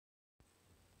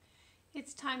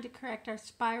It's time to correct our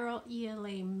spiral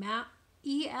ELA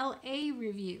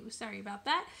review. Sorry about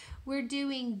that. We're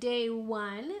doing day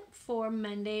 1 for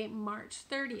Monday, March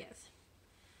 30th.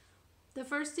 The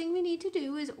first thing we need to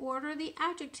do is order the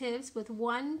adjectives with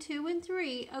 1, 2, and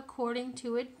 3 according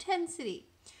to intensity.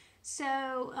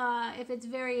 So if it's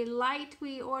very light,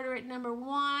 we order it number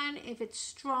 1. If it's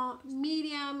strong,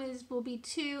 medium will be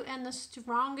 2, and the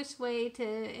strongest way to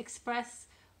express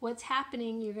what's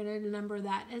happening, you're going to number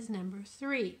that as number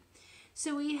 3.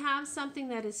 So we have something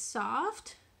that is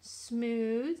soft,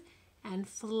 smooth, and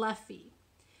fluffy.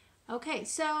 Okay,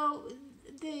 so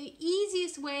the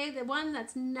easiest way, the one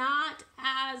that's not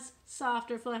as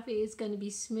soft or fluffy, is going to be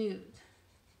smooth.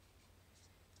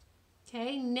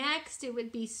 Okay, next it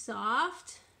would be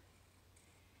soft.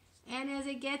 And as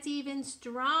it gets even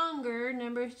stronger,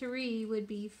 number 3 would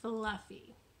be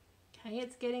fluffy. Okay,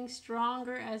 it's getting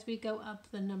stronger as we go up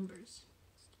the numbers.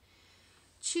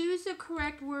 Choose the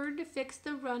correct word to fix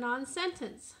the run-on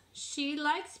sentence. She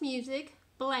likes music,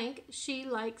 blank, she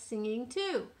likes singing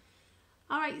too.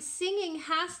 All right, singing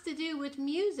has to do with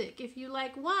music. If you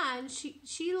like one,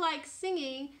 she likes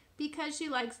singing because she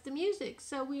likes the music.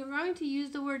 So we are going to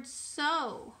use the word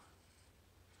so.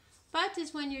 But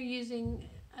is when you're using,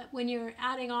 when you're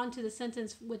adding on to the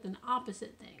sentence with an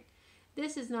opposite thing.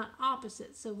 This is not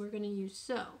opposite, so we're going to use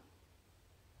so.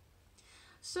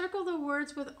 Circle the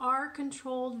words with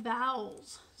R-controlled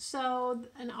vowels. So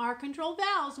an R-controlled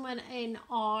vowel is when an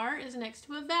R is next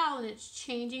to a vowel and it's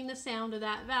changing the sound of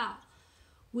that vowel.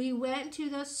 We went to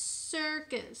the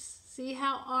circus. See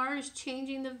how R is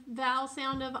changing the vowel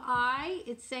sound of I?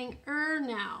 It's saying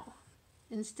now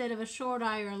instead of a short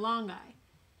I or a long I.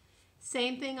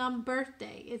 Same thing on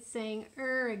birthday. It's saying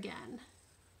again.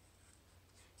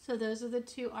 So those are the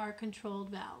 2 R-controlled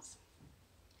vowels.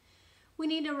 We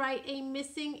need to write a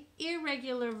missing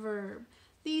irregular verb.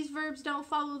 These verbs don't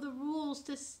follow the rules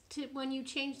to when you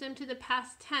change them to the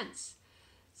past tense.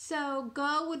 So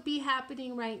go would be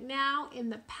happening right now.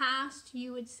 In the past,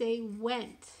 you would say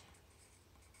went.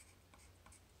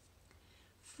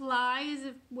 Fly is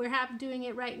if we're doing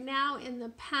it right now. In the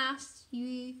past,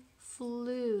 you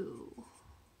flew.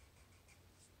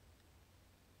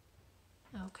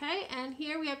 Okay, and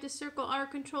here we have to circle our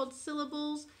controlled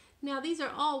syllables. Now these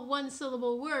are all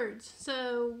 1-syllable words,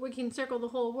 so we can circle the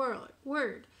whole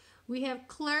word. We have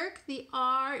clerk. The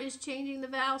R is changing the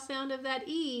vowel sound of that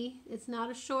E. It's not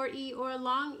a short E or a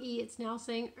long E. It's now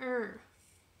saying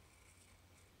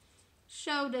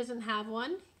Show doesn't have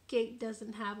one. Gate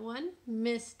doesn't have one.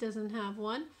 Miss doesn't have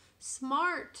one.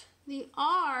 Smart. The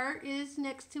R is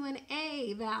next to an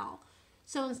A vowel.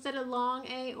 So instead of long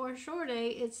A or short A,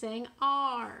 it's saying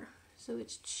R. So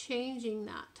it's changing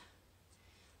that.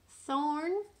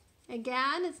 Thorn,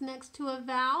 again, it's next to a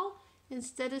vowel.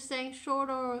 Instead of saying short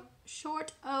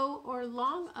O or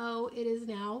long O, it is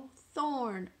now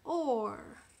thorn.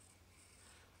 Or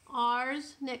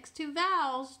R's next to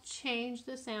vowels change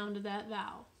the sound of that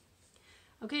vowel.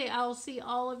 Okay, I'll see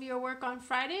all of your work on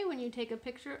Friday when you take a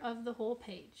picture of the whole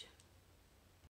page.